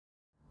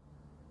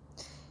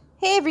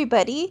Hey,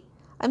 everybody.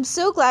 I'm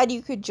so glad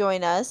you could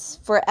join us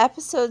for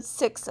episode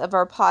 6 of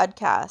our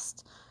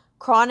podcast,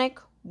 Chronic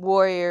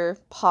Warrior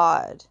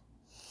Pod.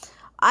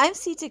 I'm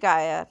Sita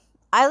Gaia.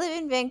 I live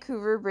in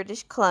Vancouver,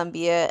 British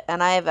Columbia,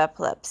 and I have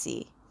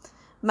epilepsy.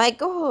 My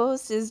co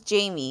host is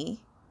Jamie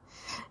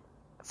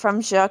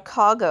from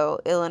Chicago,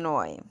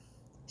 Illinois.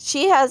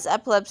 She has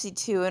epilepsy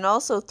too and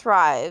also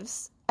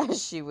thrives,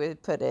 as she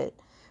would put it,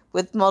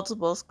 with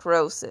multiple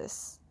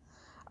sclerosis.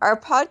 Our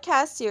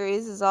podcast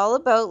series is all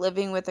about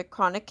living with a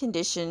chronic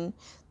condition,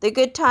 the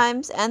good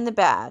times and the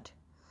bad.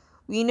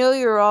 We know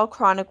you're all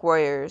chronic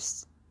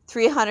warriors,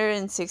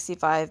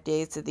 365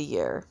 days of the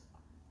year.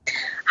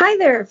 Hi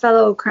there,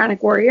 fellow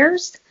chronic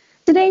warriors.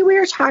 Today we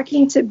are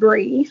talking to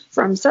Bree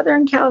from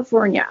Southern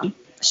California.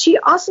 She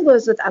also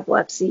lives with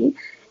epilepsy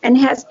and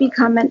has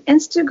become an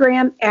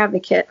Instagram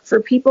advocate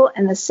for people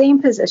in the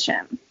same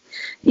position.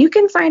 You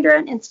can find her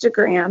on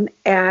Instagram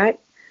at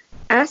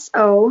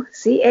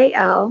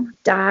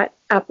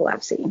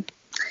SOCAL.epilepsy.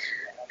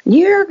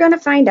 You're going to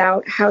find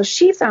out how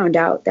she found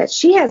out that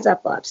she has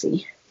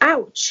epilepsy.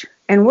 Ouch!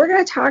 And we're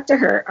going to talk to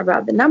her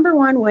about the number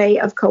one way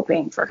of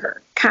coping for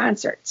her.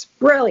 Concerts.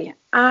 Brilliant.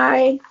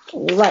 I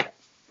love it.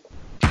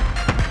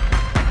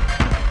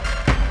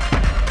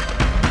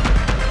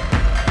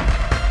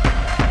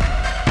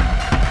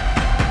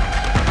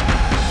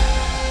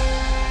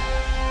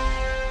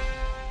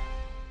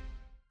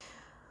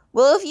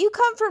 Well, if you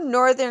come from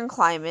northern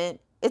climate,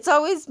 it's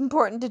always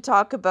important to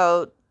talk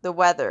about the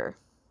weather.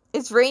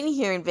 It's rainy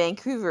here in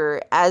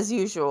Vancouver, as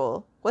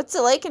usual. What's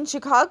it like in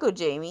Chicago,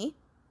 Jamie?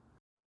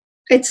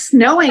 It's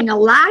snowing a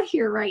lot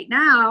here right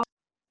now.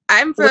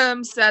 I'm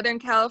from Southern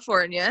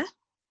California.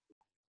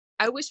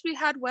 I wish we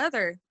had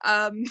weather.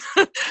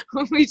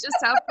 We just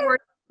have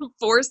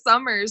four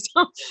summers.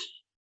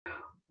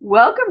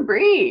 Welcome,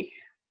 Bree.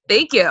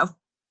 Thank you.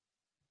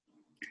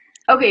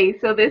 Okay,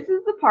 so this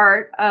is the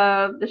part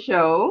of the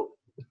show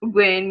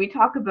when we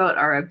talk about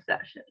our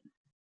obsession.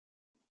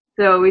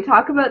 So we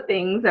talk about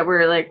things that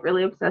we're like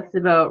really obsessed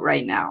about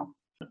right now.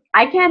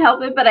 I can't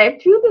help it, but I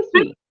have two this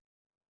week.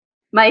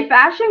 My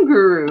fashion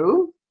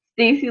guru,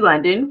 Stacey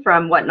London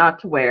from What Not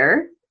to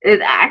Wear,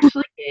 is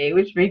actually gay,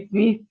 which makes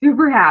me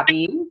super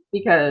happy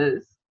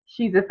because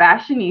she's a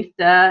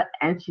fashionista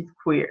and she's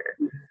queer.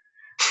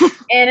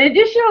 And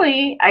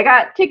additionally, I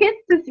got tickets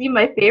to see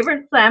my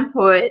favorite slam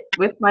poet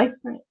with my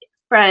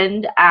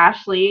friend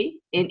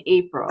Ashley in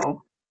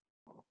April.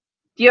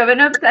 Do you have an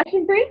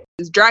obsession, Bree?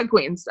 It's drag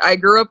queens. I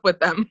grew up with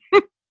them.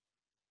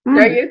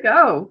 There you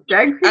go.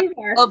 Drag queens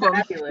are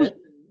fabulous.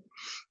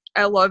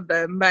 I love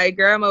them. My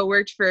grandma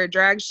worked for a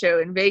drag show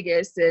in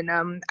Vegas, and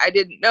I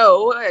didn't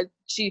know.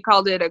 She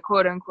called it a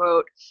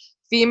quote-unquote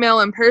female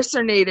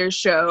impersonator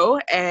show,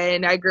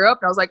 and I grew up,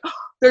 and I was like, oh,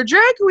 they're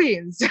drag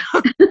queens.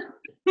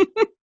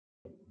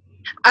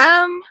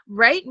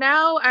 Right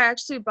now, I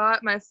actually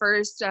bought my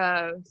first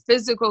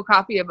physical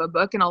copy of a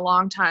book in a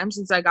long time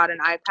since I got an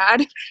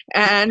iPad,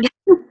 and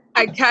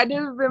I kind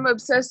of am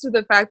obsessed with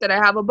the fact that I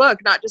have a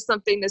book, not just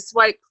something to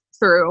swipe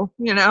through,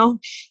 you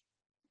know?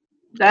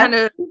 Kind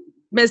of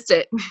missed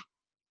it.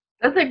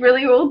 That's like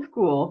really old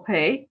school,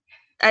 hey?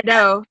 I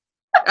know.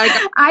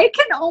 I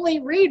can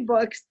only read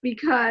books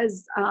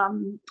because I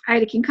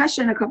had a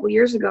concussion a couple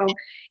years ago,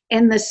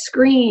 and the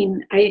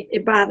screen,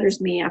 it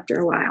bothers me after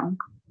a while.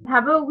 How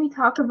about we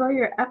talk about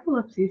your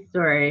epilepsy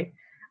story?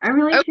 I'm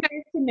really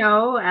curious to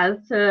know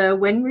as to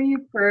when were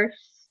you first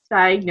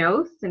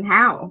diagnosed and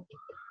how?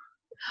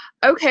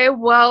 Okay,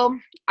 well,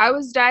 I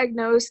was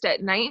diagnosed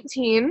at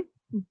 19,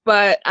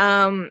 but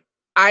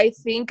I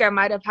think I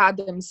might have had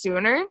them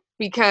sooner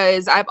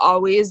because I've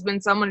always been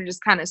someone to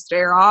just kind of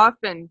stare off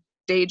and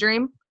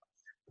daydream.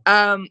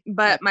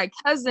 But my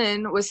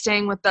cousin was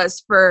staying with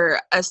us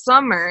for a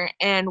summer,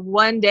 and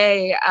one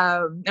day,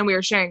 and we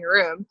were sharing a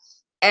room,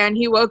 and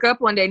he woke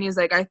up one day and he's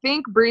like, I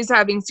think Bree's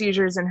having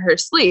seizures in her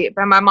sleep.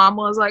 And my mom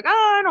was like,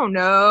 oh, I don't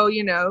know,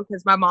 you know,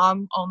 because my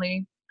mom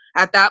only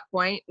at that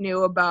point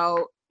knew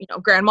about, you know,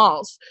 grand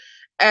malls.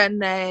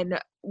 And then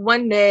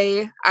one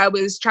day I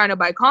was trying to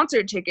buy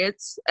concert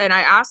tickets, and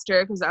I asked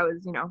her because I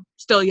was, you know,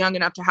 still young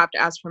enough to have to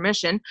ask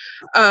permission.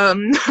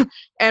 And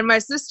my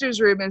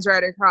sister's room is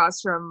right across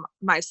from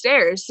my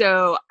stairs.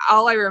 So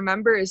all I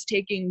remember is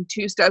taking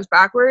 2 steps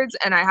backwards,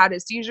 and I had a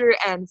seizure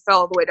and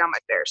fell all the way down my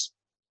stairs.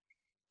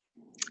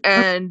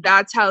 And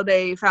that's how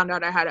they found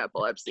out I had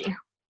epilepsy.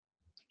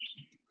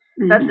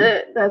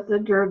 That's a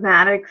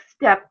dramatic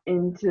step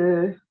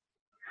into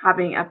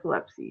having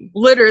epilepsy.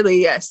 Literally,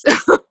 yes.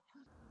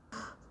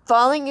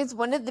 Falling is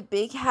one of the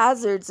big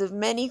hazards of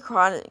many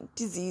chronic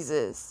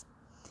diseases.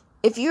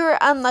 If you are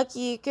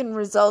unlucky, it can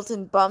result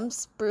in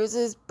bumps,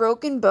 bruises,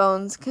 broken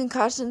bones,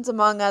 concussions,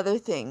 among other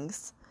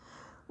things.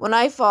 When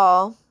I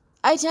fall,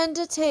 I tend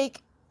to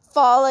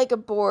fall like a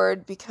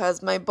board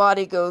because my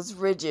body goes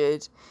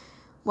rigid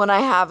when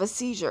I have a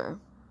seizure.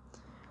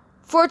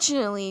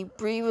 Fortunately,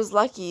 Bree was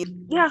lucky.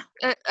 Yeah,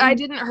 I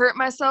didn't hurt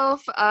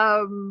myself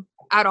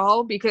at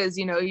all because,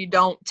 you know, you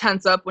don't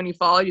tense up when you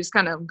fall. You just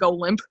kind of go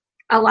limp.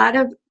 A lot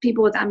of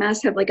people with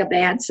MS have like a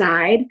bad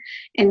side.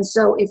 And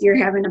so if you're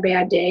having a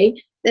bad day,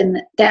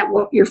 then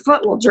your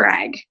foot will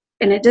drag,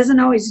 and it doesn't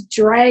always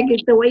drag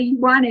it the way you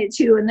want it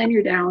to, and then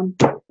you're down.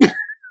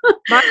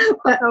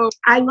 But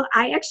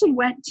I actually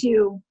went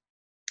to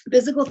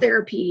physical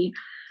therapy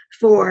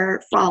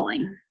for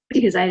falling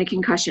because I had a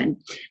concussion,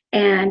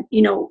 and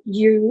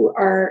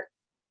your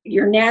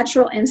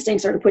natural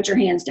instincts are to put your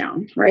hands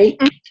down, right?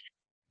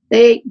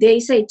 They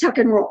say tuck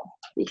and roll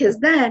because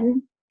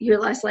then you're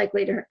less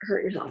likely to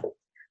hurt yourself.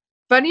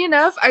 Funny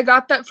enough, I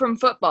got that from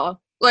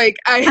football. Like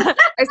I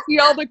see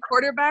all the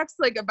quarterbacks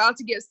like about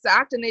to get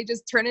sacked and they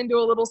just turn into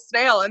a little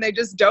snail and they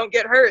just don't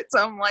get hurt.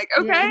 So I'm like,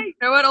 okay, Yeah. You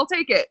know what? I'll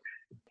take it.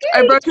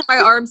 I broke my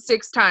arm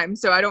 6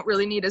 times, so I don't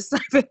really need a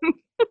 7.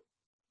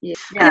 Yeah.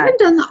 I haven't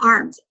done the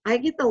arms. I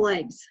get the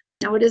legs.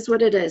 No, it is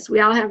what it is.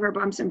 We all have our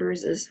bumps and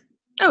bruises.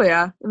 Oh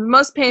yeah. The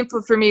most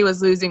painful for me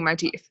was losing my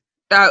teeth.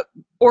 That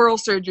oral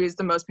surgery is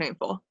the most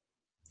painful.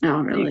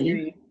 Oh,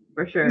 really?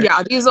 For sure.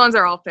 Yeah, these ones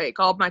are all fake.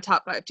 All of my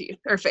top 5 teeth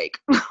are fake.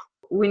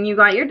 When you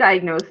got your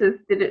diagnosis,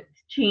 did it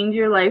change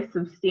your life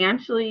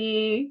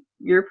substantially?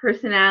 Your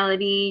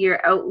personality,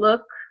 your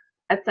outlook,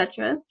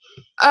 etc.?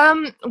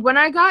 When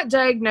I got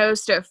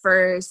diagnosed at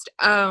first,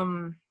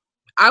 I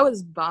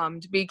was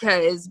bummed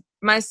because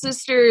my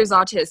sister is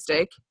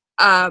autistic.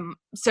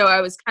 So I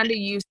was kind of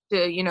used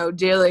to,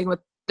 dealing with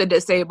the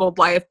disabled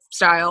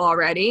lifestyle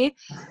already,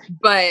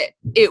 but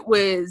it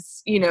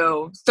was,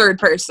 third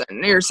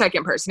person or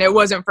second person. It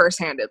wasn't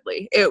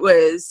first-handedly. It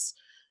was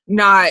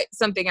not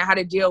something I had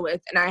to deal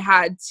with. And I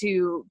had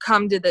to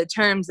come to the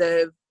terms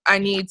of, I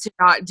need to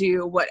not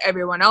do what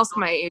everyone else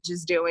my age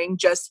is doing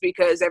just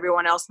because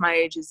everyone else my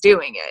age is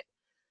doing it.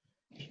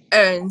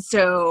 And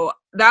so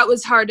that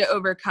was hard to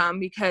overcome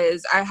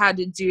because I had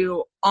to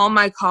do all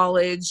my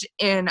college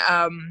in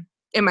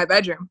my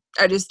bedroom.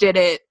 I just did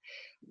it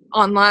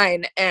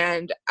online,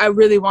 and I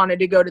really wanted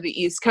to go to the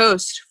East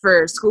Coast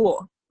for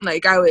school.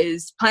 Like I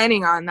was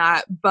planning on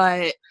that,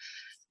 but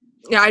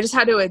I just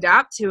had to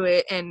adapt to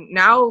it. And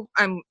now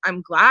I'm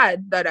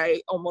glad that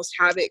I almost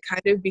have it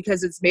kind of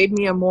because it's made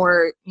me a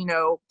more,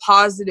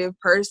 positive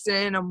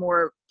person, a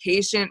more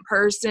patient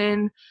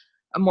person,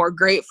 a more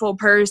grateful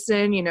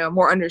person,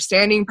 more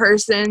understanding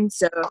person.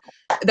 So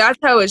that's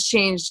how it's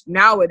changed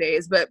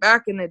nowadays. But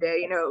back in the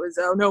day, it was,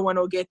 oh, no one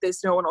will get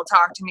this. No one will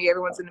talk to me.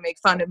 Everyone's going to make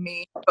fun of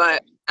me.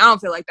 But I don't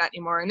feel like that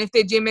anymore. And if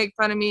they do make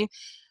fun of me,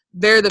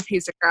 they're the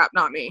piece of crap,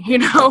 not me,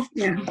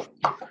 Yeah.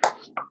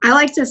 I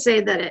like to say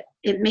that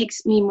it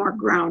makes me more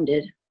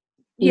grounded.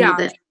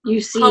 That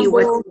you see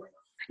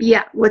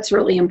what's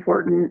really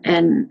important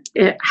and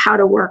how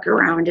to work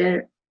around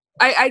it.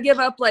 I give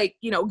up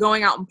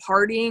going out and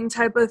partying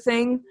type of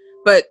thing,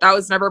 but that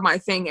was never my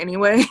thing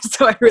anyway.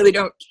 So I really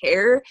don't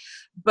care.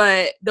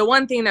 But the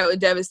one thing that would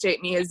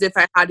devastate me is if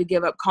I had to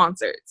give up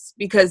concerts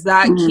because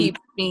that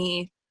keeps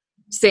me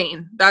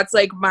sane. That's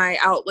like my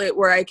outlet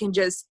where I can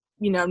just,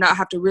 not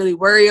have to really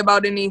worry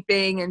about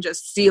anything and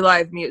just see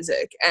live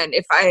music. And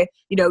if I,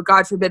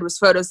 God forbid, was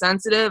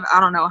photosensitive, I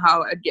don't know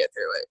how I'd get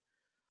through it.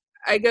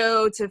 I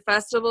go to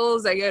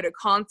festivals. I go to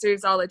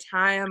concerts all the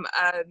time.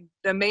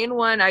 The main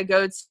one I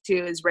go to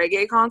is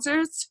reggae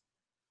concerts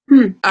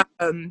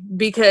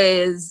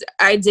because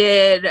I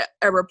did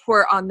a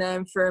report on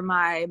them for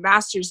my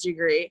master's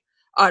degree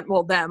on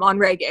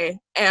reggae.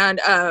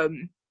 And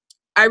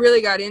I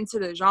really got into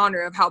the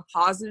genre of how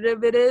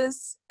positive it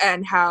is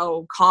and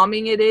how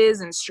calming it is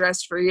and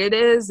stress-free it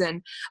is.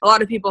 And a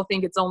lot of people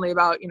think it's only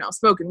about,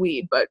 smoking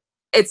weed, but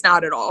it's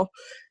not at all.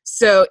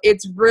 So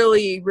it's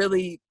really,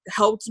 really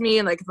helped me.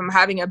 And like, if I'm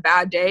having a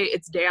bad day,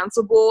 it's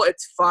danceable,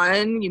 it's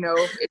fun,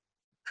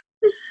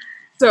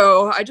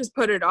 so I just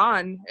put it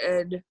on.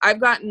 And I've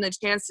gotten the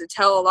chance to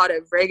tell a lot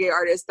of reggae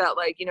artists that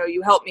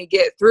you helped me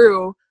get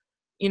through,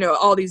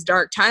 all these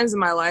dark times in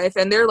my life.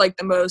 And they're like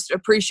the most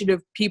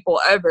appreciative people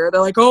ever.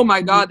 They're like, oh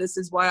my God, this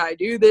is why I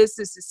do this.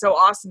 This is so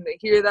awesome to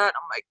hear that.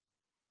 I'm like,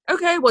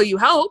 okay, well, you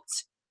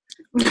helped.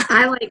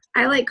 I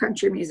like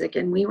country music,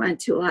 and we went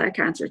to a lot of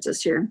concerts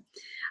this year.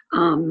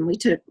 We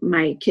took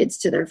my kids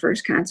to their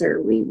first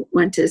concert. We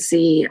went to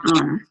see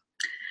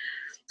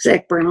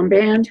Zac Brown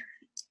Band,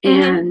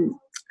 and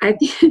I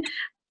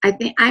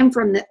think I'm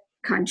from the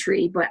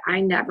country, but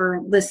I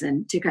never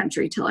listened to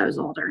country till I was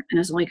older, and it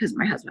was only because of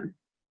my husband.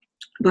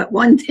 But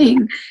one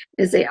thing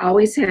is they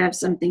always have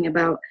something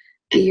about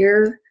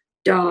beer,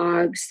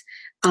 dogs,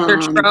 their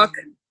truck.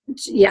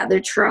 Yeah,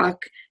 their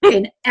truck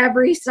in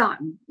every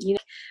song.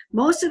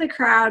 Most of the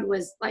crowd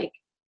was like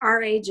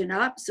our age and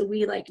up, so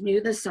we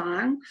knew the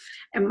song.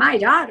 And my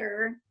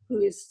daughter, who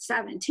is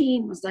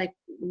 17, was like,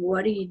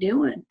 "What are you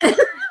doing?"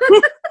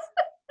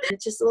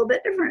 It's just a little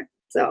bit different.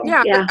 So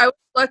yeah. I was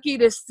lucky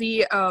to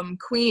see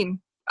Queen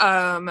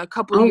a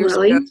couple of years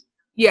ago.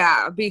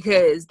 Yeah,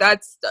 because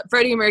that's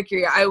Freddie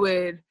Mercury. I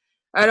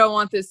don't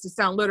want this to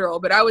sound literal,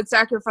 but I would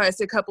sacrifice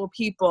a couple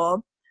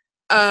people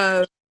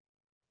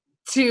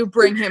to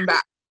bring him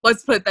back.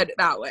 Let's put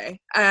that way.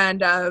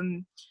 And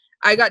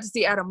I got to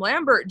see Adam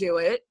Lambert do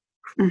it.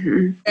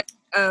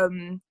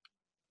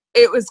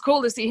 It was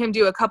cool to see him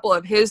do a couple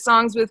of his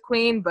songs with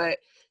Queen, but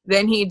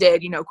then he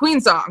did,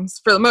 Queen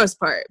songs for the most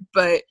part.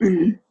 But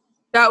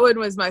That one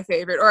was my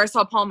favorite. Or I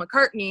saw Paul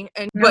McCartney,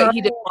 but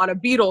he did a lot of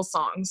Beatles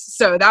songs,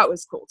 so that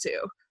was cool too.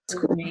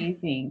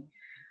 Amazing.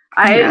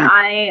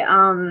 I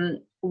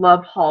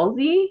love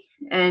Halsey,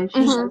 and she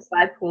has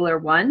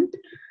bipolar 1.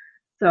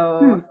 So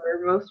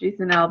her most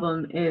recent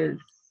album is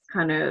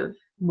kind of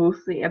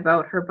mostly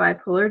about her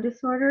bipolar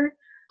disorder.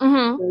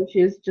 So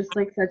she's just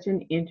like such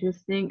an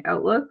interesting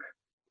outlook,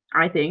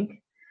 I think,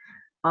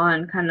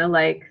 on kind of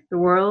like the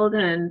world.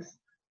 And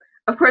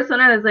of course, when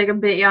I was like a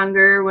bit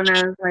younger, when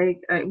I was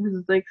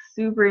like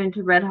super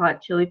into Red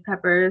Hot Chili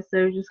Peppers,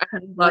 so just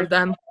kind of love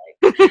them.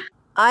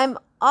 I'm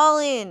all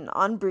in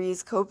on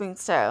Bree's coping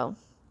style.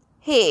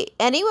 Hey,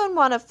 anyone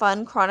want a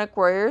fun Chronic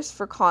Warriors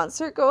for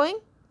concert going?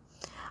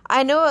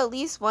 I know at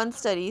least one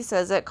study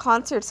says that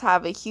concerts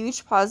have a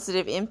huge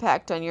positive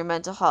impact on your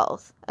mental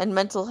health, and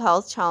mental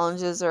health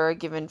challenges are a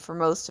given for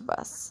most of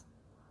us.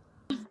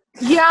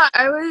 Yeah,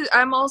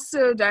 I'm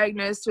also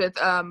diagnosed with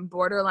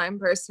borderline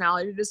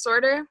personality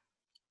disorder.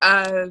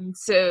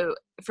 So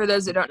for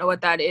those that don't know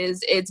what that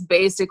is, it's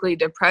basically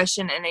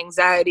depression and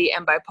anxiety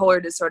and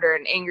bipolar disorder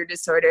and anger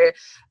disorder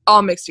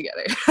all mixed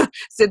together.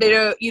 So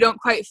you don't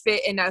quite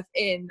fit enough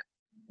in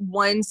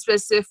one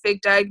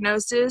specific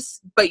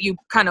diagnosis, but you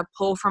kind of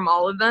pull from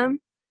all of them.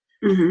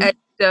 And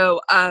so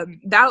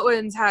that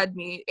one's had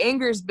me,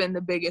 anger's been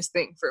the biggest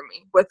thing for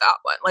me with that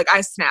one. Like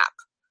I snap.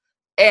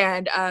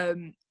 And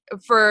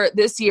for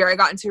this year, I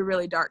got into a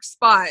really dark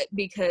spot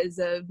because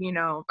of,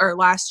 or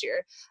last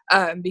year,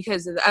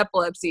 because of the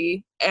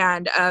epilepsy.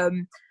 And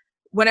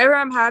whenever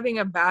I'm having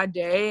a bad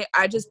day,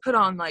 I just put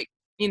on like,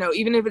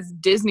 even if it's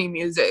Disney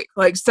music,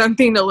 like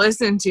something to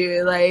listen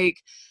to, like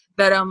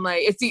that I'm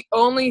like, it's the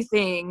only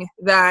thing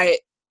that,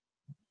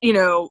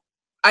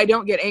 I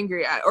don't get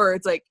angry at. Or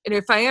it's like, and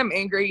if I am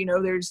angry,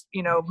 there's,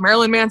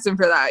 Marilyn Manson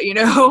for that,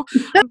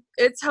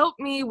 It's helped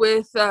me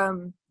with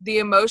the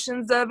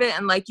emotions of it.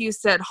 And like you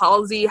said,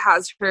 Halsey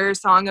has her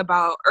song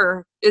about,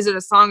 or is it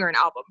a song or an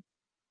album?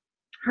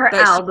 Her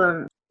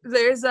album.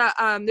 There's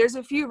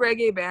a few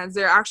reggae bands.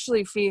 They're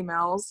actually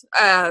females,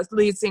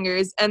 lead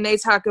singers, and they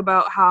talk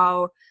about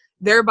how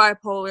they're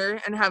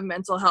bipolar and have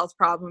mental health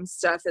problems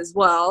stuff as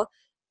well.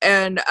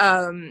 And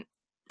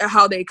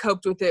how they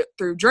coped with it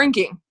through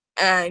drinking.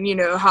 And,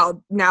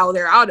 how now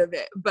they're out of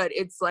it. But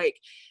it's like,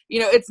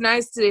 it's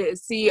nice to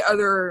see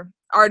other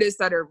artists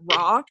that are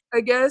raw,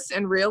 I guess,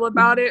 and real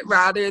about it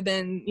rather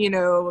than,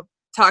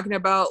 talking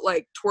about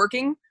like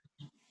twerking.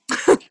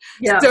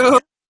 Yeah. So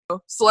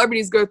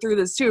celebrities go through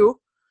this too.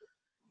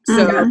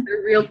 So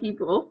they're real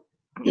people.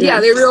 Yeah,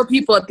 they're real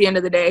people at the end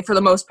of the day for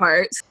the most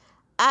part.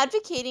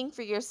 Advocating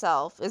for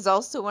yourself is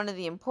also one of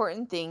the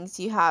important things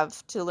you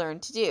have to learn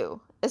to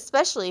do,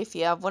 especially if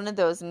you have one of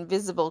those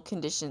invisible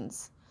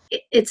conditions.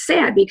 It's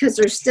sad because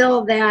there's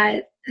still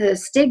that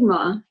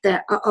stigma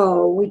that,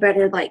 we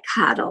better like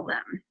coddle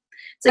them.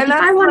 It's like, if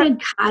I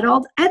wanted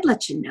coddled, I'd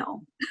let you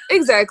know.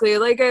 Exactly.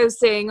 Like I was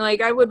saying, like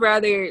I would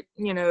rather,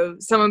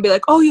 someone be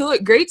like, oh, you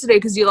look great today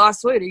because you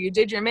lost weight or you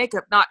did your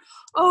makeup. Not,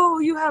 oh,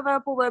 you have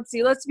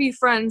epilepsy. Let's be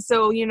friends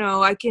so,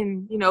 I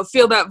can,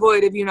 fill that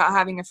void of you not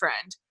having a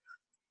friend.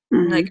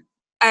 Like,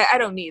 I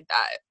don't need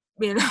that,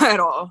 at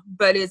all.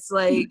 But it's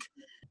like,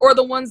 or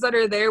the ones that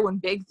are there when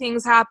big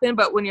things happen,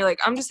 but when you're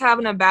like, I'm just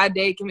having a bad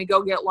day, can we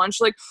go get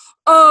lunch? Like,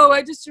 oh,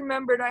 I just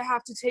remembered I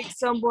have to take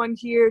someone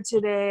here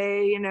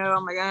today.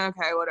 I'm like,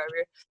 okay,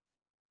 whatever.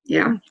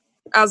 Yeah.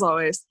 As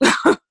always.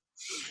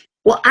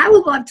 Well, I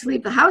would love to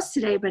leave the house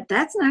today, but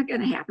that's not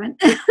going to happen.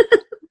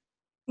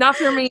 Not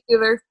for me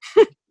either.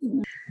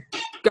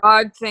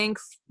 God,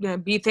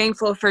 be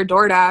thankful for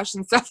DoorDash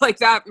and stuff like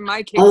that in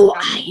my case. Oh,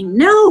 I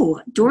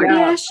know.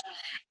 DoorDash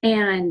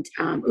and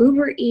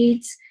Uber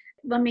Eats.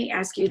 Let me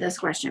ask you this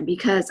question,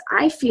 because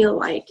I feel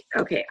like,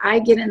 okay, I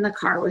get in the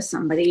car with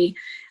somebody,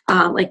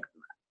 like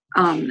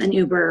an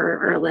Uber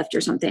or a Lyft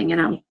or something,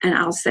 and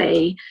I'll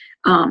say,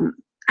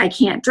 I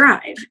can't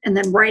drive. And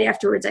then right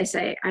afterwards I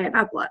say I have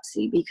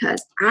epilepsy,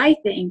 because I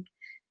think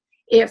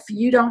if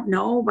you don't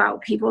know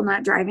about people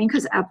not driving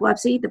because of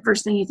epilepsy, the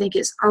first thing you think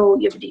is, oh,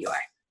 you have a DUI.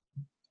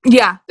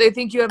 Yeah, they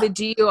think you have a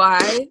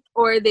DUI,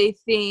 or they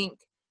think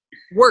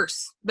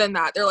worse than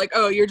that. They're like,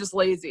 oh, you're just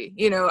lazy.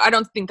 I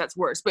don't think that's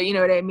worse, but you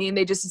know what I mean?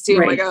 They just assume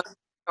like, oh, I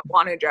don't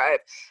want to drive.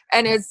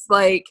 And it's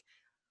like,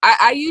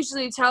 I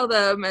usually tell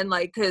them, and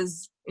like,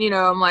 cause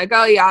I'm like,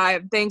 oh yeah,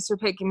 thanks for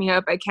picking me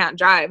up. I can't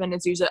drive. And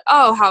it's usually,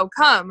 oh, how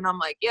come? And I'm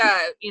like, yeah,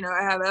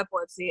 I have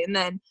epilepsy. And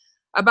then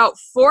about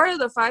 4 of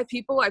the 5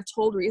 people I've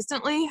told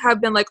recently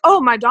have been like,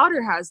 oh, my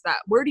daughter has that.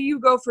 Where do you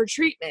go for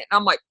treatment? And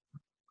I'm like,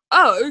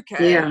 oh,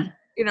 okay. Yeah.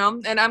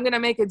 And I'm going to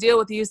make a deal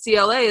with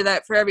UCLA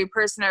that for every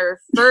person I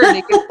refer,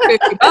 they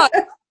get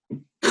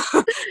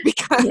 $50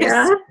 because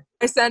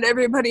I send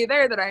everybody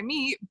there that I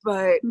meet.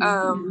 But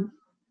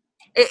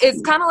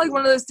it's kind of like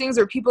one of those things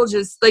where people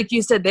just, like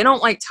you said, they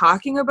don't like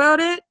talking about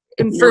it.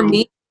 And for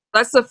me,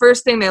 that's the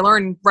first thing they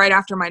learn right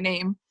after my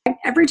name.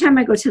 Every time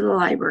I go to the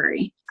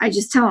library, I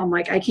just tell them,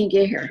 like, I can't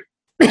get here.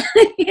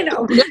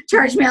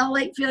 Charge me all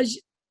late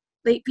fees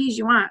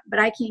you want, but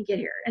I can't get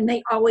here. And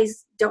they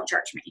always don't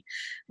charge me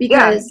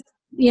because,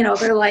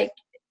 they're like,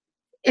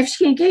 if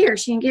she can get here,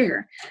 she can get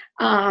here.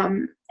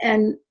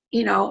 And,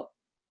 you know,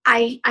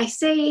 I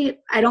say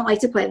I don't like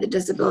to play the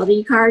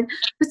disability card,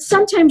 but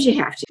sometimes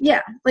you have to.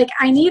 Yeah, like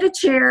I need a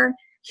chair.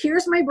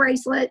 Here's my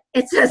bracelet.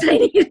 It says I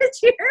need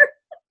a chair.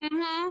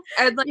 Mm-hmm.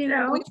 And like, you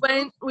know,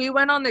 we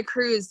went on the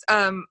cruise.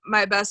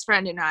 My best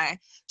friend and I.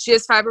 She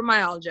has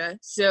fibromyalgia,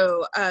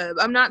 so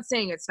I'm not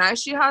saying it's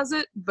nice she has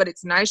it, but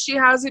it's nice she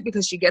has it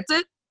because she gets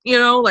it. You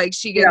know, like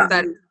she gets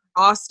that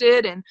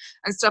exhausted and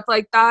stuff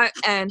like that.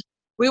 And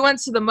we went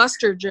to the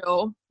muster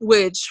drill,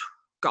 which,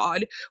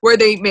 God, where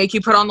they make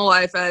you put on the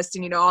life vest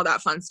and, you know, all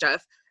that fun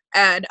stuff.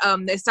 And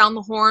they sound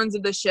the horns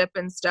of the ship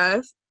and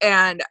stuff.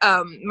 And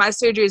my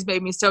surgeries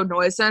made me so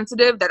noise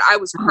sensitive that I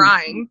was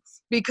crying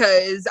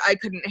because I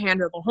couldn't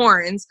handle the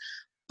horns.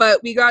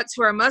 But we got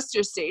to our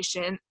muster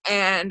station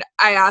and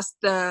I asked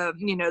the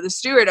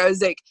steward, I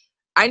was like,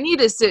 I need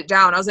to sit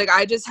down. I was like,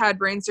 I just had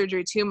brain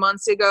surgery 2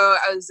 months ago.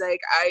 I was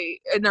like,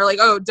 and they're like,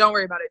 oh, don't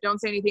worry about it.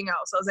 Don't say anything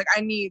else. I was like, I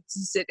need to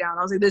sit down.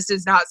 I was like, this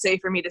is not safe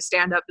for me to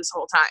stand up this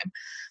whole time.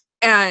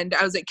 And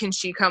I was like, can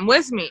she come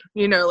with me?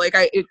 You know, like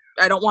I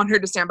don't want her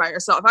to stand by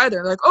herself either.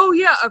 They're like, oh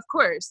yeah, of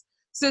course.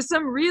 So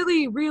some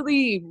really,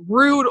 really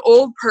rude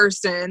old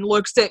person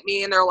looks at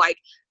me and they're like,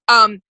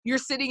 you're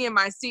sitting in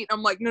my seat.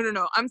 I'm like,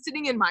 no, I'm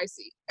sitting in my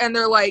seat. And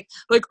they're like,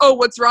 oh,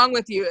 what's wrong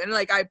with you? And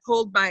like, I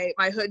pulled my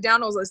hood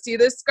down. I was like, see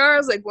this scar? I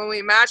was like, when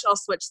we match, I'll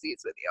switch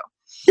seats with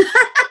you.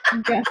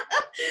 Yeah.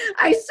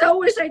 I so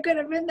wish I could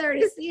have been there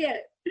to see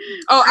it.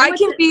 Oh, I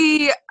can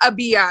be a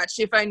biatch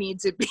if I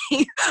need to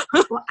be.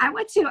 Well, I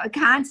went to a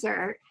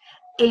concert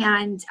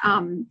and,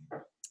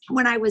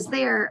 when I was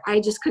there,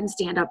 I just couldn't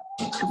stand up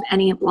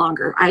any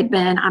longer. I'd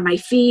been on my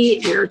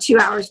feet. We were 2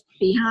 hours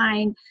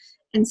behind.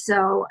 And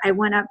so I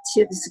went up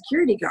to the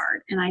security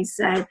guard and I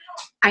said,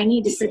 I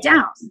need to sit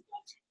down.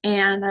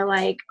 And they're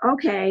like,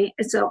 okay.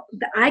 And so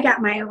I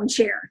got my own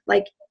chair,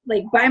 like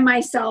by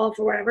myself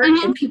or whatever.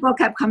 Mm-hmm. And people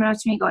kept coming up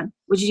to me going,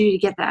 what'd you do to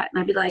get that? And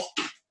I'd be like,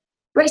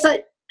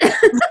 bracelet.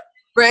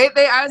 Right.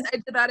 I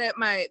did that at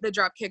the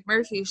Dropkick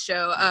Murphys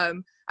show.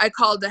 I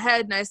called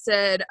ahead and I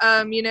said,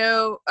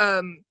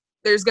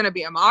 there's going to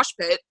be a mosh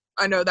pit.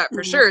 I know that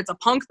for sure. It's a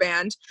punk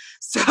band.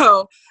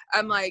 So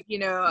I'm like,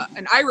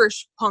 an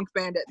Irish punk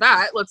band at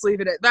that. Let's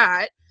leave it at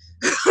that.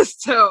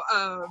 So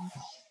I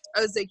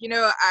was like,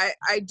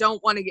 I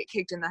don't want to get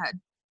kicked in the head.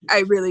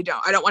 I really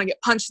don't. I don't want to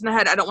get punched in the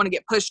head. I don't want to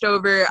get pushed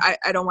over.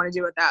 I don't want to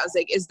deal with that. I was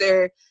like, is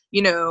there,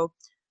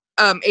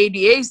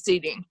 ADA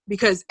seating?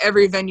 Because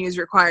every venue is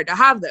required to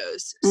have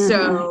those. Mm-hmm.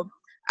 So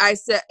I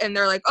said, and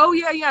they're like, oh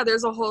yeah,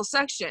 there's a whole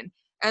section.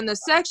 And the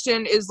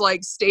section is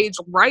like stage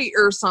right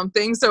or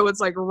something. So it's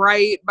like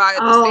right by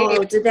the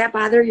stadium. Oh, did that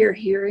bother your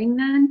hearing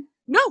then?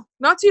 No,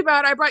 not too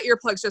bad. I brought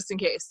earplugs just in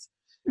case.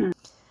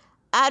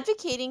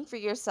 Advocating for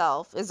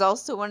yourself is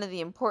also one of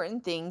the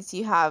important things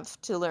you have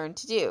to learn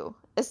to do,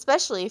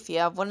 especially if you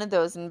have one of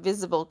those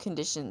invisible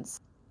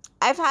conditions.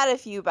 I've had a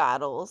few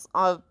battles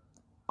on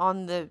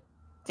the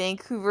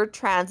Vancouver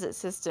transit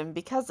system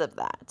because of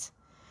that.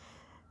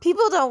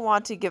 People don't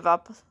want to give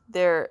up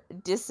their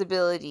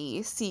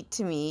disability seat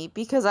to me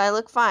because I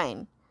look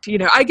fine.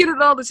 I get it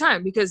all the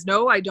time because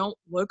no, I don't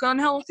look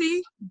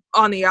unhealthy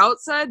on the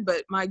outside,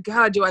 but my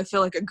God, do I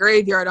feel like a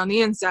graveyard on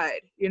the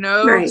inside,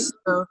 Right.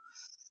 So,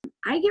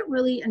 I get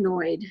really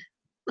annoyed.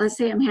 Let's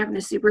say I'm having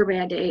a super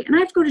bad day and I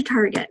have to go to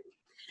Target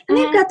and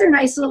they've got their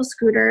nice little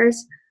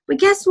scooters, but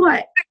guess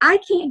what? I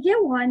can't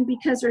get one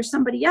because there's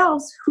somebody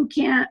else who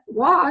can't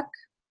walk.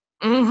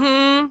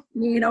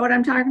 Mm-hmm. You know what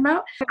I'm talking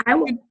about?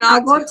 I'll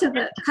go up to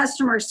the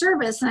customer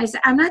service and I say,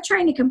 I'm not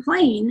trying to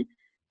complain.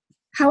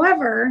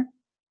 However,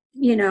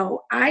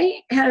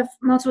 I have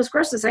multiple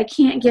sclerosis. I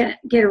can't get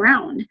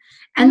around.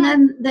 And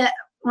then that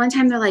one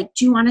time they're like,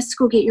 do you want us to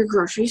go get your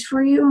groceries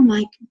for you? I'm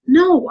like,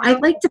 no, I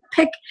like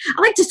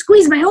to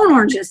squeeze my own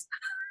oranges.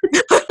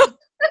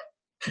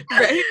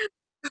 Right.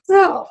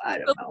 So I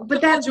don't know,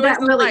 but that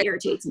really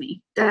irritates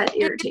me. That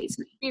irritates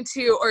me. Me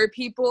too. Or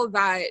people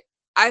that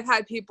I've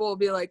had people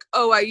be like,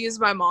 oh, I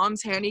used my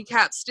mom's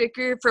handicap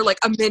sticker for like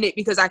a minute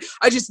because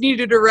I just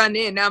needed to run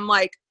in. I'm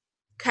like,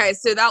 okay,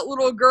 so that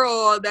little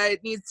girl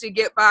that needs to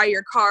get by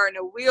your car in a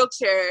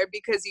wheelchair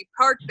because you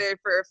parked there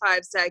for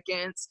 5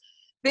 seconds,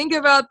 think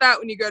about that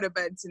when you go to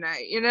bed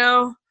tonight,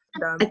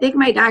 I think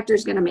my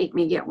doctor's going to make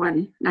me get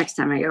one next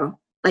time I go,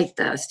 like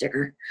the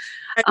sticker.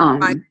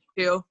 I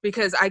do,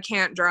 because I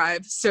can't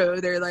drive. So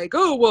they're like,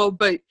 oh, well,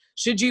 but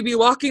should you be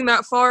walking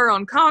that far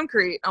on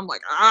concrete? I'm like,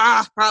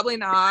 probably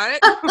not.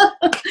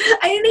 I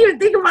didn't even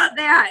think about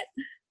that.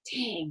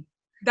 Dang.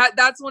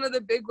 That's one of the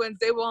big ones.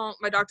 They won't.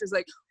 My doctor's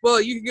like, well,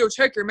 you can go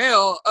check your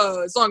mail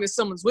as long as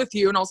someone's with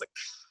you. And I was like,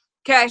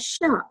 okay.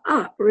 Shut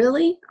up.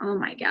 Really? Oh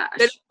my gosh.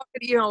 They don't want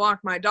me to walk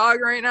my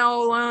dog right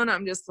now alone.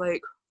 I'm just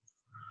like,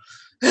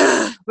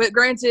 but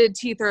granted,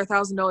 teeth are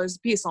 $1,000 a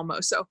piece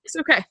almost, so it's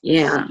okay.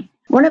 Yeah.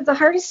 One of the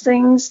hardest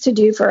things to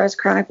do for us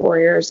chronic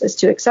warriors is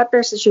to accept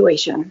our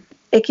situation.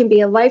 It can be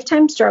a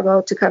lifetime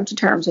struggle to come to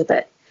terms with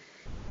it.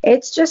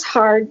 It's just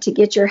hard to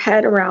get your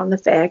head around the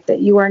fact that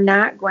you are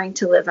not going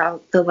to live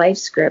out the life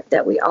script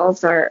that we all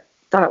thought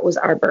was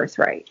our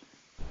birthright.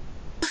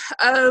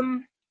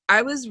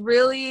 I was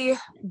really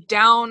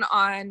down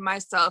on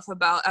myself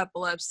about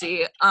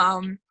epilepsy.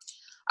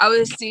 I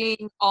was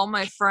seeing all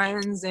my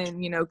friends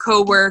and,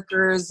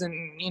 coworkers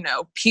and,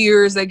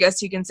 peers, I guess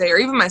you can say, or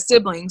even my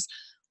siblings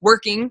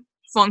working,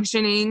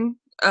 functioning,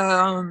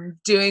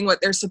 doing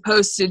what they're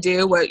supposed to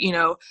do, what,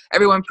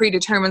 everyone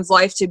predetermines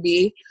life to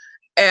be.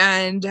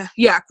 And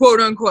yeah,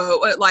 quote unquote,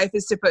 what life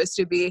is supposed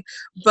to be.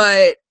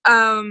 But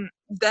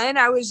then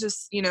I was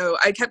just,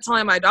 I kept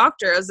telling my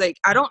doctor, I was like,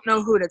 I don't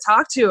know who to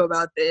talk to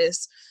about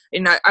this.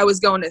 And I was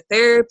going to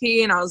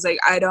therapy, and I was like,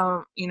 I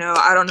don't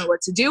know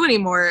what to do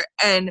anymore.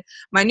 And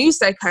my new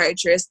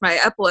psychiatrist, my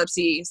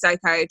epilepsy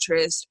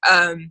psychiatrist,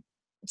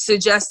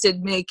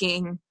 suggested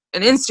making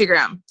an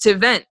Instagram to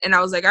vent. And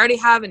I was like, I already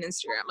have an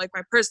Instagram, like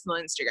my personal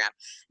Instagram.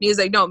 And he was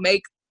like, no,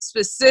 make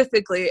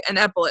specifically an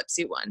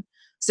epilepsy one.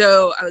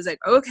 So I was like,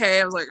 okay.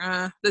 I was like,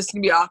 this is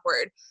gonna be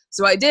awkward.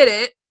 So I did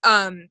it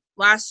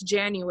last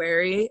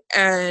January,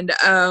 and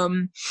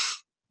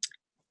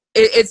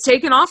it's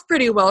taken off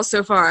pretty well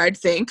so far, I'd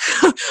think.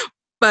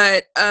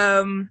 But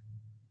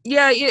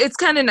yeah, it's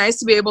kind of nice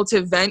to be able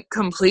to vent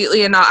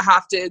completely and not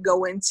have to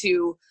go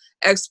into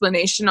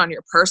explanation on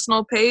your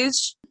personal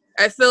page.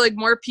 I feel like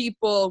more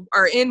people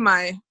are in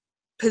my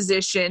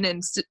position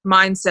and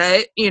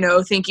mindset,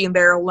 thinking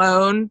they're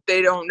alone.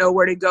 They don't know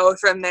where to go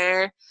from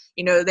there.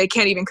 They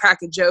can't even crack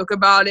a joke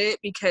about it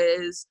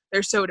because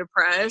they're so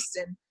depressed.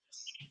 And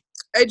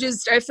I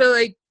feel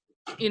like,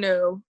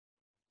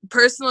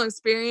 personal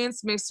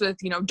experience mixed with,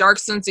 dark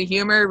sense of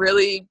humor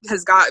really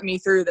has gotten me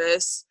through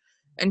this,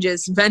 and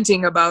just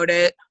venting about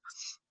it.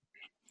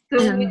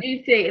 So would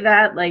you say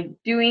that, like,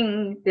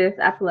 doing this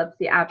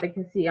epilepsy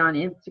advocacy on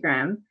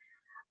Instagram,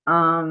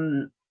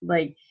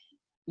 like,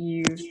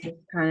 you just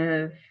kind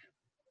of,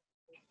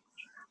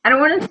 I don't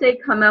want to say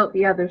come out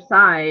the other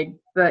side,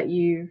 but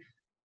you've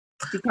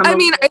become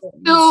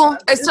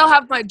I still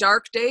have my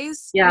dark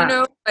days.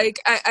 Yeah. Like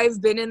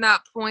I've been in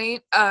that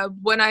point.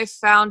 When I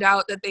found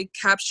out that they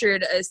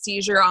captured a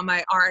seizure on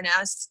my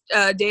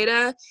RNS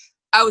data,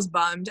 I was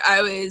bummed.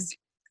 I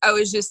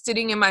was just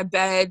sitting in my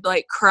bed,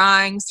 like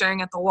crying,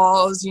 staring at the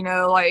walls,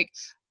 like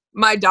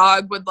my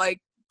dog would like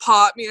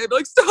pop me. I'd be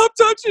like, stop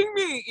touching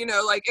me.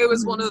 Like it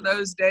was one of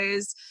those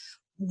days,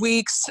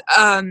 weeks.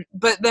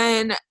 But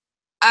then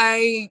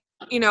I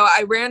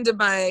ran to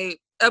my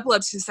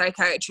epilepsy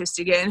psychiatrist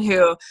again,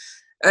 who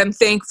I'm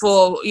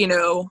thankful,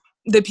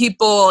 the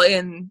people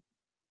in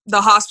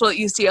the hospital at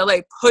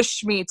UCLA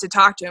pushed me to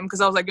talk to him,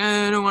 because I was like,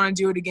 I don't want to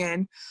do it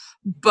again.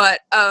 But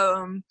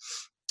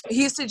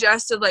he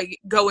suggested like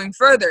going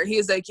further.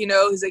 He's like,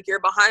 you're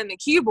behind the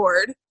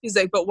keyboard. He's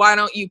like, but why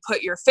don't you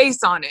put your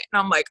face on it? And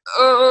I'm like,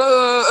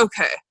 oh,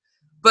 okay.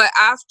 But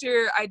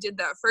after I did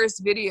that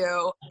first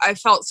video, I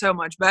felt so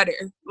much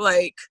better.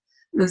 Like,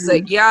 it's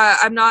like, yeah,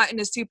 I'm not in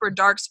a super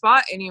dark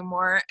spot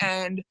anymore.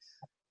 And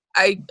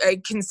I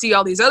can see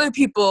all these other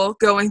people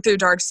going through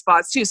dark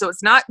spots too. So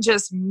it's not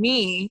just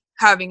me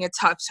having a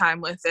tough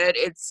time with it.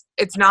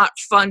 It's not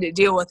fun to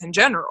deal with in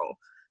general.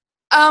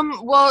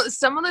 Well,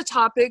 some of the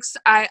topics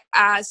I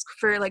ask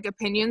for like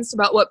opinions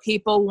about what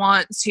people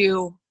want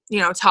to,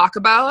 talk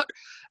about.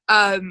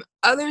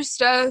 Other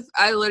stuff,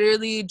 I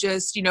literally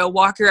just,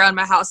 walk around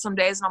my house some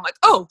days and I'm like,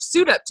 oh,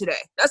 suit up today.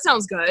 That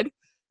sounds good.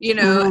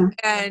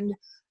 And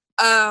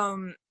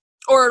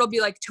or it'll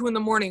be like 2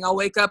 a.m. I'll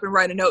wake up and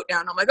write a note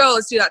down. I'm like, oh,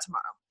 let's do that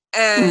tomorrow.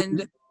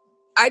 And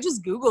I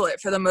just Google it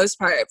for the most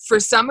part. For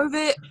some of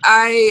it,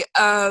 I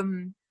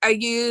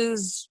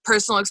use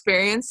personal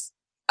experience,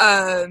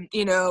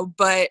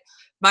 but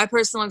my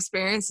personal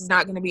experience is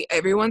not going to be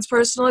everyone's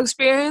personal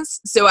experience.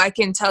 So I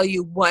can tell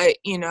you what,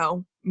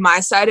 my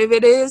side of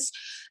it is,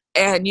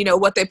 and,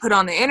 what they put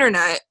on the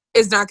internet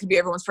is not going to be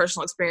everyone's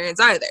personal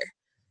experience either.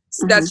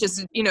 So that's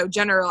just,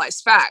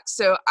 generalized facts.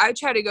 So I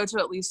try to go to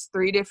at least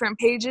 3 different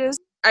pages.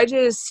 I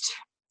just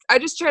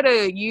try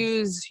to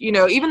use,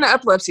 even the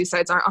epilepsy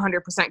sites aren't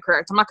 100%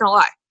 correct. I'm not going to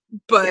lie,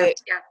 but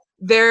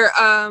they're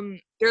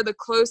the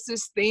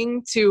closest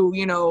thing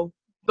to,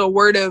 the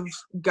word of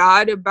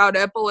God about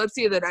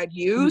epilepsy that I'd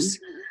use.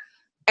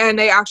 And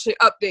they actually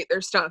update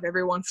their stuff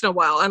every once in a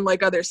while,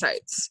 unlike other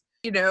sites.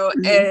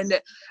 And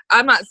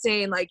I'm not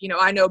saying like,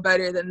 I know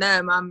better than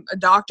them. I'm a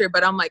doctor,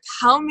 but I'm like,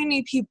 how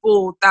many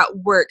people that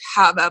work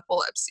have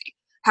epilepsy?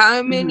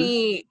 How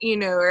many,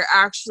 are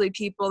actually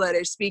people that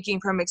are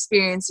speaking from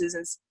experiences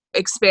and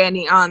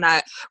expanding on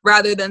that,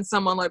 rather than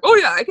someone like, oh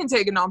yeah, I can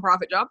take a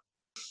nonprofit job.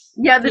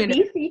 Yeah, the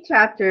BC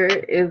chapter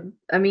is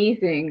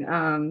amazing.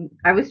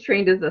 I was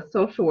trained as a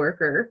social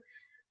worker,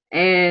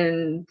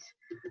 and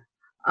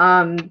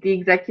the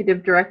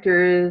executive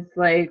director is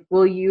like,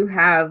 well, you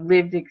have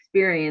lived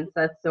experience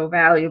that's so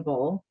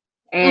valuable,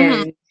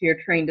 and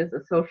you're trained as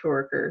a social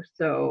worker,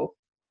 so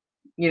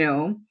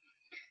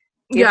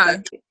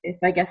if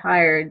I get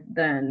hired,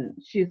 then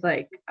she's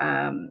like,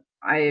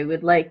 I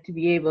would like to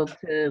be able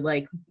to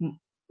like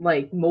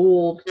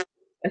mold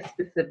a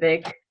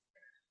specific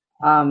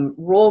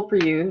role for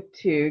you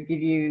to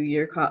give you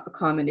your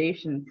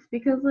accommodations,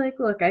 because like,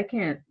 look, I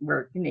can't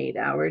work an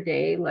 8-hour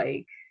day,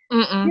 like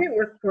I can't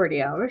work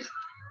 40 hours.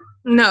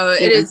 No,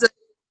 it is.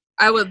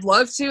 I would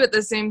love to at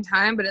the same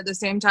time, but at the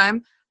same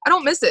time, I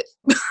don't miss it.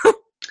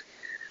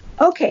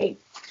 Okay,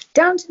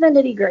 down to the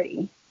nitty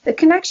gritty. The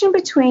connection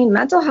between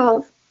mental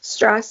health,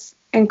 stress,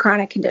 and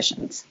chronic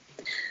conditions.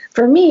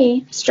 For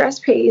me, stress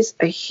plays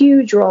a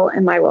huge role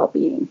in my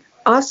well-being.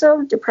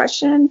 Also,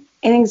 depression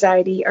and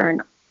anxiety are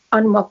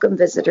unwelcome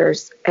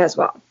visitors as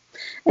well.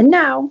 And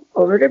now,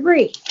 over to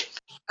Bree.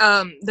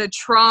 The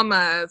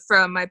trauma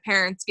from my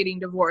parents getting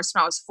divorced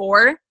when I was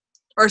 4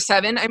 or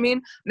 7,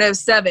 and I was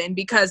 7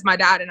 because my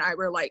dad and I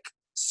were like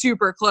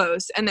super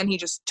close, and then he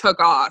just took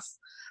off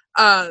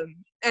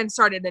and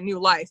started a new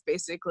life,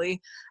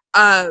 basically.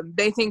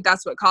 They think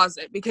that's what caused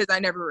it because I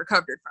never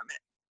recovered from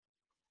it.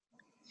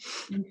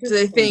 So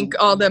they think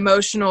all the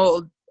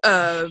emotional,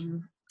 they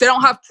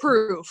don't have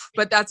proof,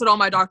 but that's what all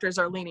my doctors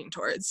are leaning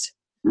towards.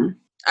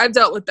 I've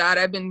dealt with that.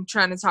 I've been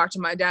trying to talk to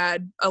my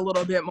dad a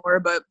little bit more,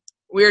 but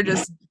we're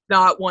just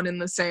not one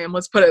and the same.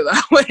 Let's put it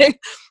that way.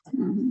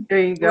 There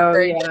you go.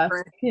 Yeah.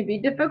 Different. It can be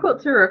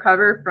difficult to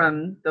recover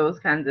from those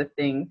kinds of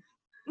things.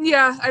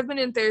 Yeah, I've been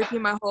in therapy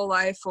my whole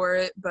life for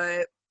it,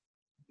 but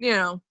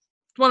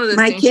one of those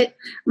things.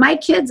 My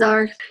kids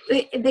are,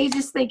 they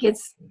just think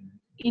it's,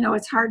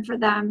 it's hard for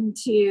them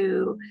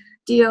to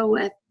deal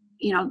with,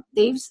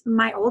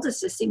 my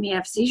oldest has seen me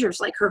have seizures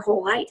like her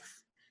whole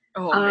life.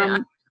 Oh,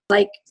 man.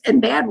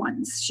 And bad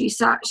ones.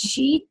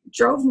 She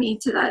drove me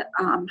to the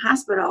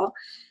hospital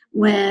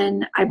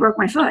when I broke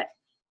my foot.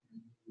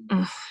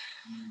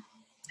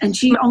 And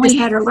she only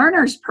had her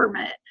learner's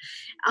permit.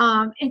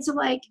 And so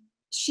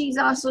she's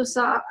also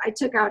I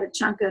took out a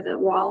chunk of the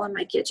wall in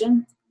my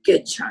kitchen,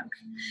 good chunk.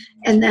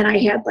 And then I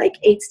had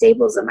 8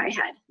 staples in my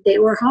head. They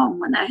were home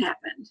when that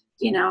happened,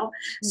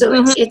 So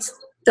it's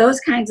those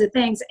kinds of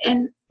things.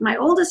 And my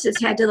oldest has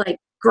had to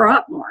grow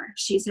up more.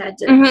 She's had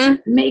to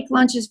make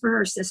lunches for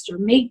her sister,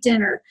 make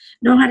dinner,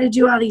 know how to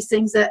do all these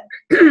things that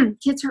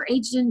kids her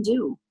age didn't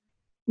do.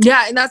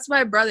 Yeah, and that's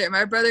my brother.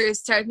 My brother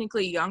is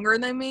technically younger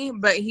than me,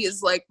 but he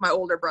is like my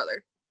older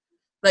brother.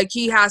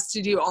 He has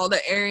to do all the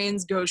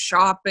errands, go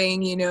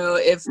shopping,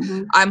 if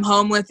I'm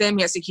home with him,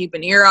 he has to keep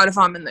an ear out if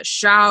I'm in the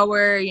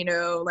shower,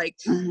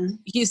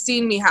 he's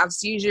seen me have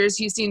seizures.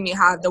 He's seen me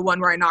have the one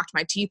where I knocked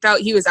my teeth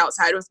out. He was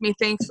outside with me,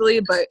 thankfully,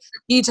 but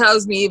he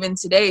tells me even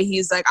today,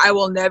 he's like, I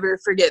will never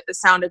forget the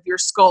sound of your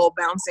skull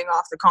bouncing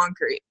off the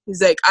concrete.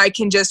 He's like, I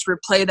can just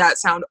replay that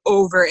sound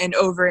over and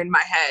over in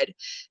my head.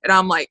 And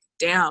I'm like,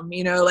 damn,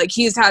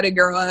 he's had to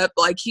grow up.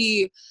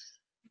 He's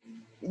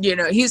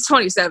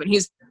 27.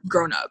 He's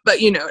grown up,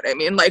 but you know what I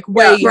mean,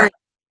 way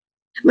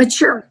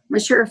mature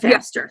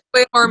faster,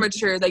 way more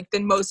mature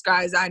than most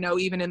guys I know,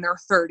 even in their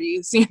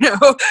 30s,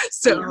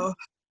 so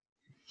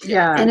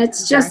yeah. And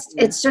it's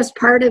just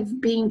part of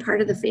being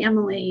part of the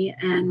family,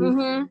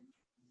 and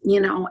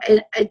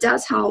it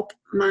does help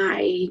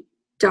my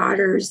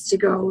daughters to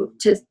go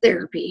to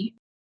therapy.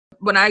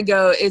 When I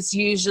go, it's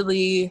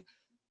usually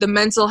the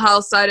mental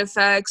health side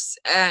effects,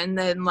 and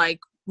then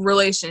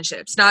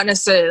relationships, not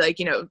necessarily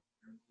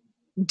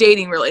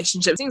dating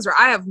relationships, things where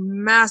I have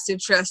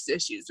massive trust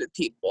issues with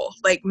people,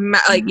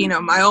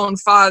 my own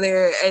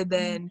father, and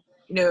then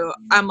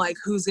I'm like,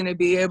 who's gonna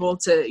be able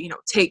to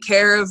take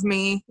care of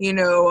me,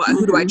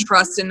 who do I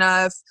trust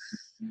enough,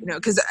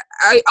 because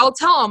I'll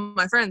tell all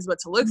my friends what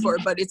to look for,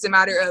 but it's a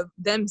matter of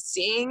them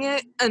seeing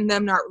it and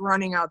them not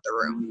running out the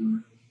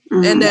room,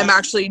 and them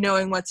actually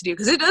knowing what to do,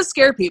 because it does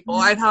scare people.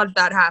 I've had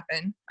that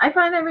happen. I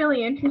find that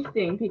really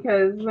interesting,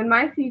 because when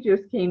my seizures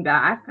came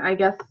back, I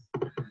guess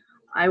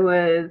I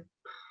was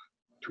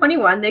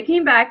 21. They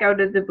came back out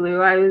of the blue.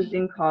 I was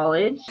in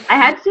college. I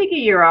had to take a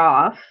year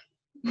off,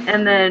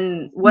 and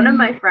then one of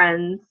my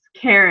friends,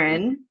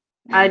 Karen,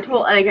 I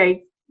told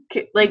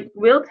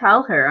we'll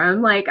tell her,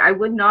 I'm like, I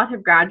would not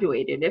have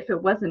graduated if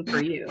it wasn't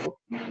for you,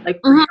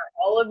 for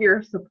all of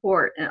your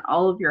support and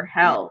all of your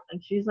help. And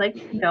she's like,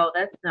 no,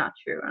 that's not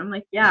true. I'm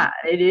like, yeah,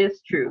 it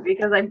is true,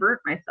 because I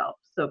burnt myself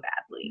so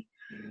badly.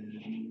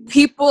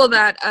 People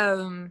that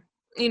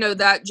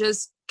that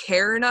just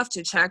care enough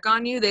to check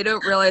on you, they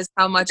don't realize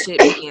how much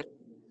it means.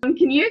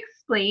 Can you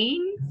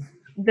explain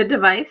the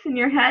device in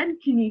your head?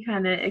 Can you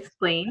kind of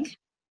explain?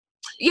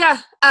 Yeah,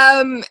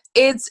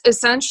 it's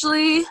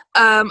essentially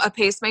a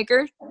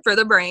pacemaker for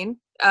the brain.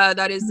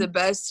 That is the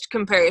best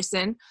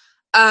comparison.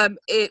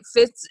 It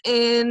fits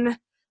in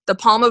the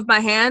palm of my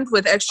hand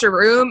with extra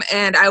room,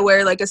 and I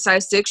wear a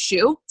size 6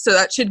 shoe, so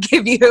that should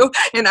give you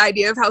an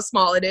idea of how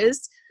small it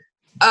is.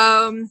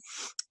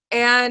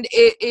 And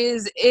it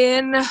is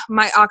in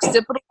my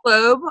occipital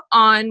lobe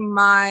on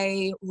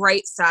my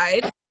right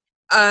side.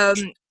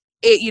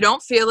 You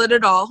don't feel it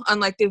at all,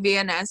 unlike the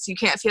VNS. You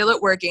can't feel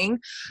it working.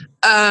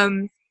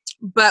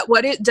 But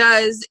what it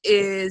does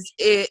is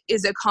it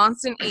is a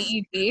constant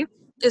EEG,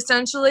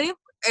 essentially.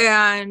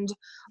 And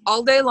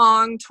all day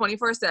long,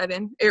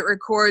 24/7, it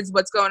records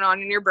what's going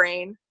on in your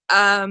brain.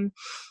 And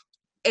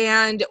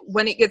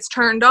when it gets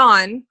turned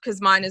on,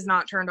 because mine is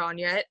not turned on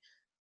yet,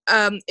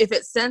 if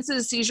it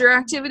senses seizure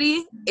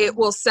activity, it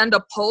will send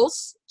a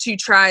pulse to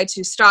try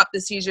to stop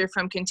the seizure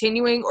from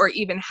continuing or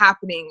even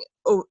happening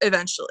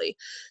eventually.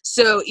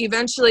 So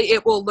eventually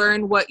it will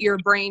learn what your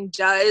brain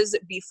does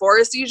before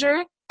a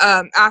seizure,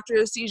 after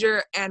a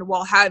seizure, and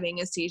while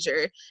having a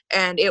seizure,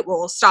 and it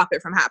will stop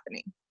it from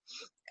happening.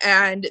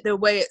 And the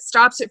way it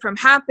stops it from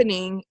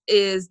happening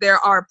is there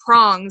are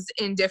prongs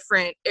in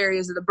different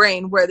areas of the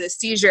brain where the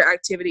seizure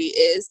activity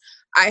is.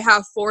 I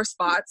have 4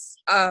 spots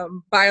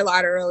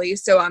bilaterally,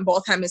 so on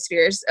both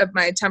hemispheres of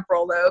my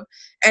temporal lobe,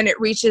 and it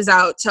reaches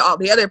out to all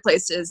the other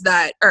places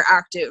that are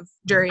active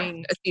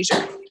during a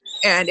seizure.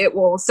 And it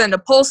will send a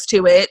pulse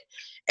to it,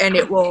 and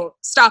it will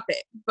stop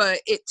it.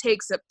 But it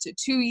takes up to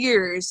 2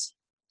 years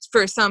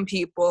for some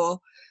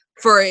people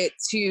for it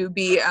to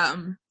be,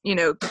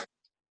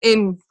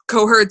 in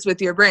coherence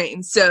with your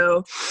brain.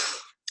 So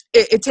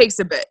it takes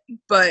a bit,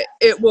 but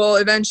it will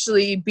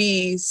eventually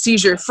be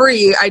seizure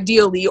free,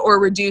 ideally, or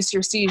reduce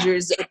your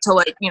seizures to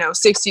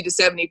 60 to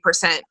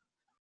 70%.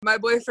 My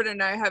boyfriend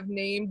and I have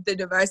named the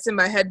device in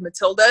my head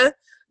Matilda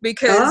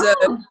because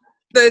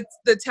the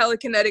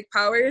telekinetic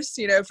powers,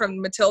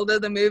 from Matilda,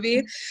 the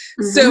movie.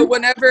 Mm-hmm. So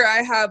whenever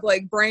I have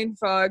like brain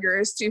fog or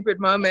a stupid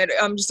moment,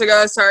 I'm just like,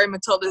 oh, sorry,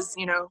 Matilda's,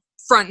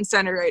 front and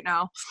center right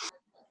now.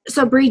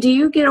 So Bree, do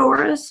you get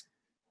auras?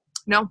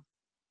 No.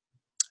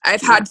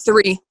 I've had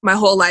 3 my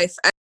whole life.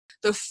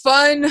 The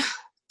fun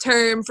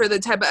term for the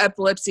type of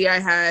epilepsy I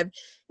have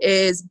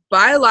is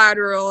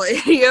bilateral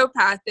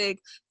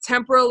idiopathic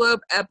temporal lobe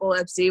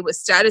epilepsy with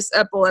status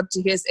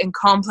epilepticus and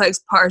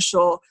complex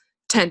partial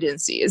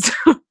tendencies.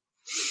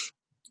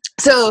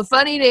 So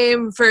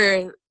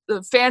the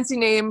fancy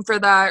name for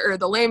that, or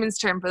the layman's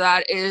term for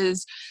that,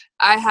 is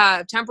I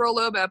have temporal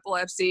lobe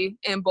epilepsy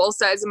in both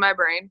sides of my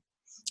brain.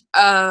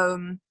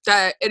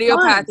 That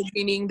idiopathic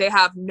meaning they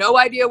have no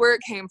idea where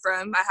it came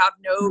from. I have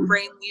no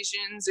brain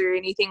lesions or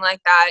anything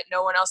like that.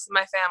 No one else in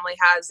my family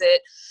has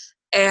it.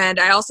 And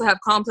I also have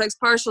complex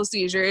partial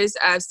seizures.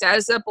 I have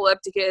status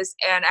epilepticus,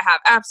 and I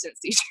have absent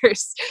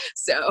seizures.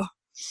 So.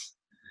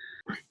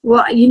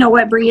 Well, you know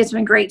what, Bree, it's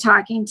been great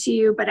talking to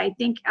you, but I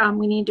think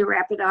we need to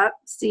wrap it up.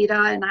 Sita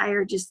and I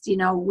are just,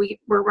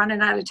 we're running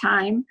out of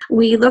time.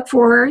 We look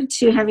forward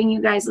to having you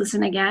guys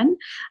listen again.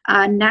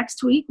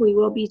 Next week, we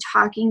will be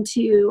talking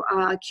to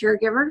a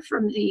caregiver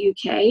from the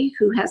UK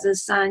who has a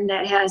son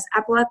that has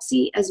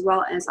epilepsy as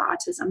well as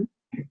autism.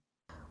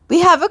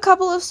 We have a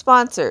couple of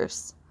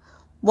sponsors.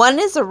 One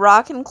is a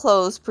rock and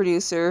clothes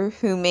producer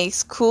who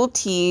makes cool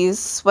tees,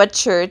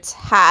 sweatshirts,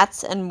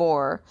 hats, and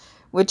more,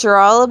 which are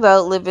all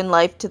about living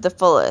life to the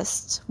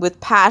fullest, with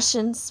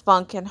passion,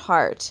 spunk, and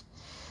heart.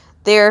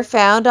 They are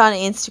found on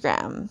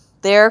Instagram.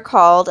 They are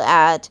called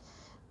at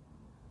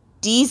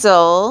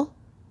Diesel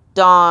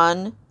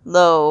Dawn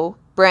Low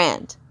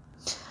Brand.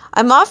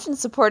 I'm often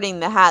supporting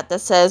the hat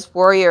that says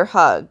Warrior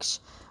Hugs,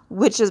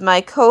 which is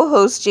my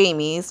co-host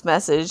Jamie's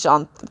message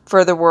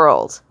for the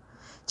world.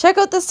 Check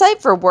out the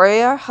site for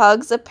Warrior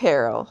Hugs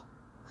apparel.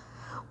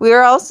 We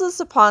are also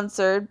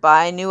sponsored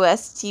by New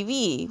West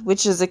TV,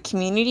 which is a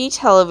community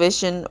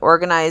television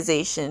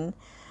organization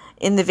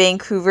in the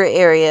Vancouver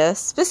area,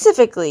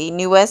 specifically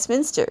New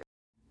Westminster.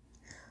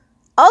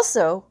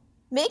 Also,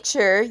 make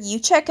sure you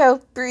check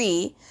out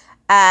Bree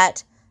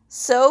at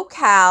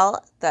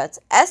SoCal, that's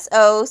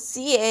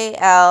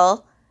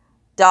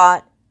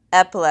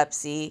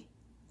SOCAL.epilepsy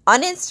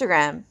on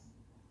Instagram.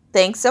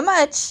 Thanks so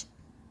much.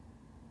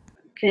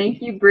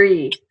 Thank you,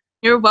 Bree.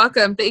 You're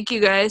welcome. Thank you,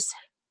 guys.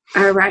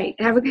 All right.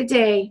 Have a good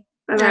day.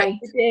 Bye-bye. Have a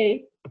good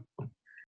day.